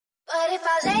if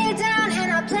I lay down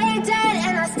and I play dead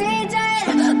and I stay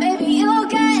dead, maybe you'll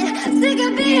get sick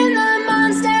of being the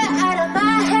monster out of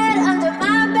my head, under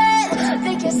my bed.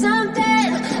 Think you're something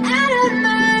out of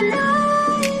my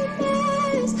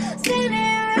nightmares,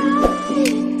 standing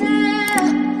right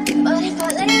there. But if I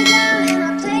lay down and I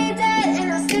play dead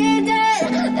and I stay dead,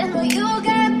 then will you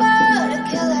get bored of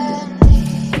killing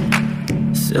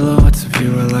me? Silhouettes of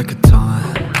you are like a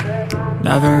taunt.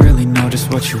 Never really know just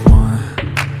what you want.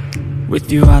 With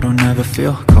you I don't ever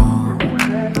feel calm.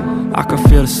 I can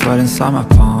feel the sweat inside my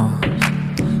palms.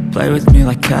 Play with me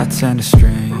like cats and a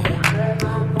string.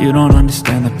 You don't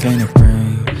understand the pain it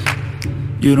brings.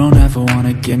 You don't ever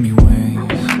wanna give me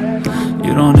wings.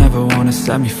 You don't ever wanna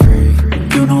set me free.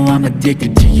 You know I'm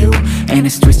addicted to you, and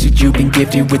it's twisted, you've been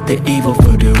gifted with the evil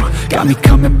voodoo. Got me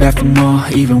coming back for more,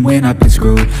 even when I've been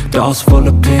screwed. Dolls full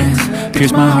of pins,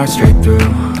 pierce my heart straight through.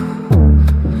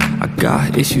 I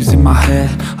got issues in my head,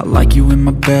 I like you in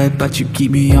my bed, but you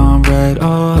keep me on red.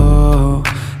 Oh,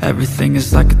 everything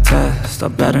is like a test, I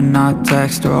better not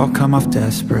text or I'll come off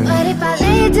desperate. But if I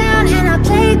lay down and I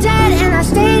play dead and I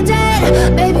stay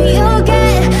dead, baby you'll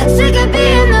get sick of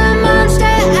being the monster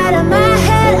out of my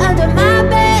head, under my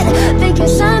bed. Think you're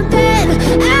something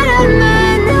out of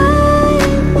my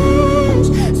nightmares,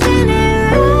 standing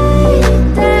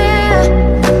right there.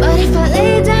 But if I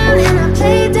lay down and I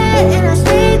play dead and I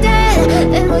stay dead,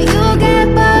 then will you get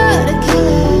bored of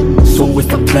killing me? So if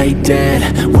I play dead,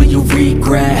 will you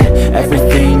regret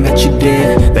everything that you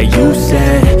did, that you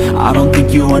said? I don't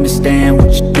think you understand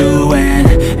what you're doing,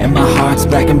 and my heart's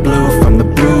black and blue from the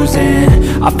bruising.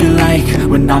 I feel like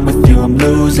when I'm with you I'm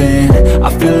losing. I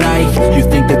feel like you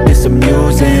think that this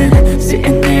amusing,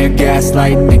 sitting there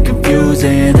gaslighting and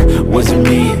confusing. Was it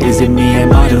me? Is it me?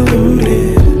 Am I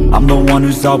deluded? I'm the one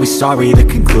who's always sorry, the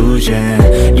conclusion,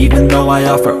 even though I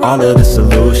offer all of the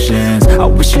solutions. I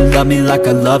wish you loved me like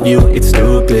I love you, it's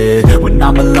stupid. When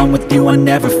I'm alone with you I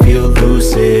never feel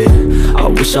lucid. I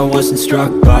wish I wasn't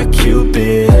struck by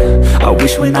Cupid. I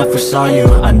wish when I first saw you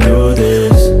I knew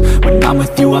this. When I'm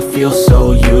with you I feel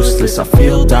so useless, I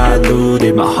feel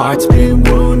diluted, my heart's been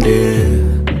wounded.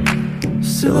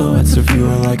 Silhouettes of you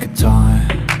are like a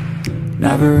taunt.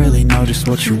 Never really know just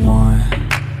what you want.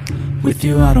 With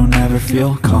you I don't ever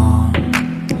feel calm.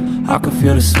 I can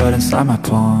feel the sweat inside my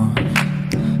palms.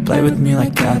 Play with me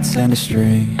like cats and a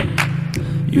string.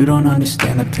 You don't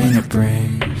understand the pain it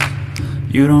brings.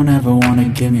 You don't ever wanna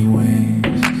give me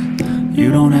wings.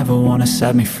 You don't ever wanna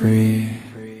set me free.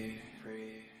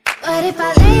 But if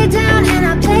I lay down and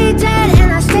I play dead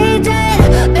and I stay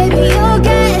dead,